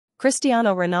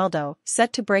Cristiano Ronaldo,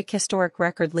 set to break historic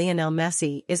record Lionel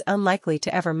Messi, is unlikely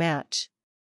to ever match.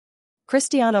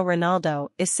 Cristiano Ronaldo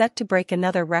is set to break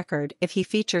another record if he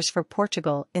features for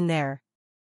Portugal in their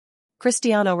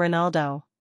Cristiano Ronaldo.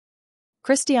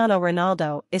 Cristiano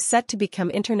Ronaldo is set to become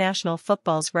international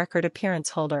football's record appearance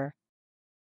holder.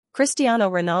 Cristiano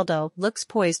Ronaldo looks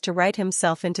poised to write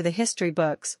himself into the history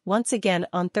books once again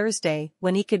on Thursday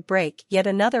when he could break yet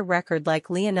another record like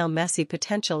Lionel Messi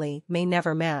potentially may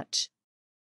never match.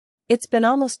 It's been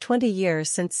almost 20 years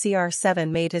since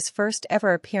CR7 made his first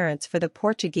ever appearance for the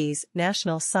Portuguese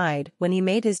national side when he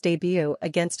made his debut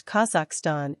against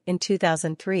Kazakhstan in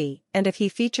 2003, and if he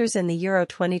features in the Euro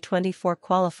 2024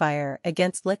 qualifier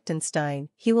against Liechtenstein,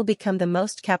 he will become the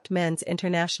most capped men's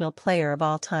international player of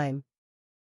all time.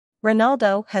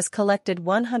 Ronaldo has collected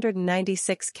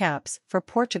 196 caps for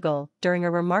Portugal during a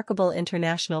remarkable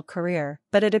international career,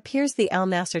 but it appears the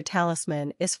Al-Nassr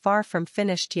talisman is far from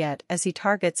finished yet as he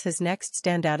targets his next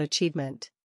standout achievement.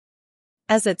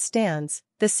 As it stands,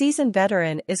 the seasoned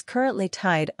veteran is currently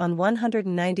tied on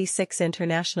 196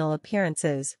 international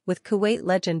appearances with Kuwait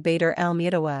legend Badr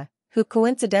Al-Mutawa, who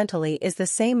coincidentally is the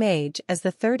same age as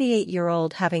the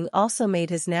 38-year-old, having also made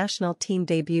his national team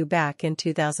debut back in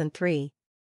 2003.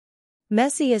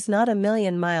 Messi is not a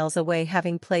million miles away,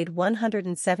 having played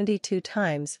 172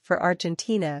 times for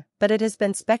Argentina, but it has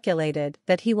been speculated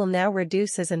that he will now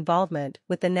reduce his involvement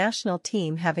with the national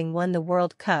team, having won the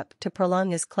World Cup, to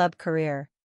prolong his club career.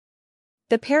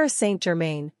 The Paris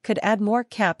Saint-Germain could add more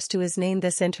caps to his name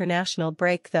this international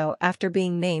break though, after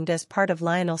being named as part of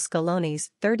Lionel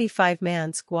Scaloni's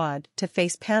 35-man squad to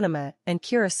face Panama and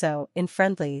Curacao in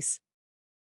friendlies.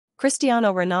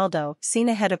 Cristiano Ronaldo seen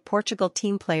ahead of Portugal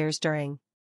team players during.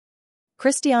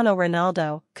 Cristiano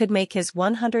Ronaldo could make his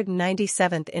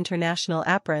 197th international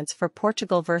appearance for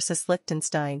Portugal versus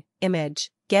Liechtenstein.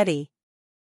 Image, Getty.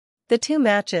 The two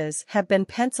matches have been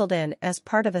penciled in as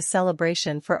part of a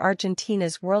celebration for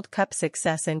Argentina's World Cup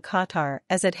success in Qatar,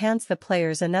 as it hands the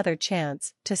players another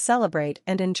chance to celebrate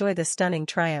and enjoy the stunning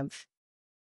triumph.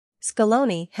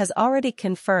 Scaloni has already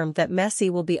confirmed that Messi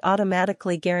will be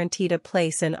automatically guaranteed a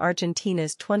place in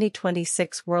Argentina's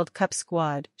 2026 World Cup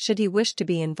squad should he wish to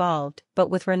be involved,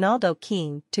 but with Ronaldo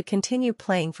keen to continue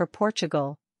playing for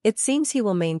Portugal, it seems he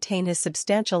will maintain his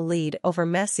substantial lead over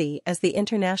Messi as the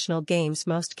international game's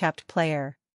most capped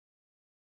player.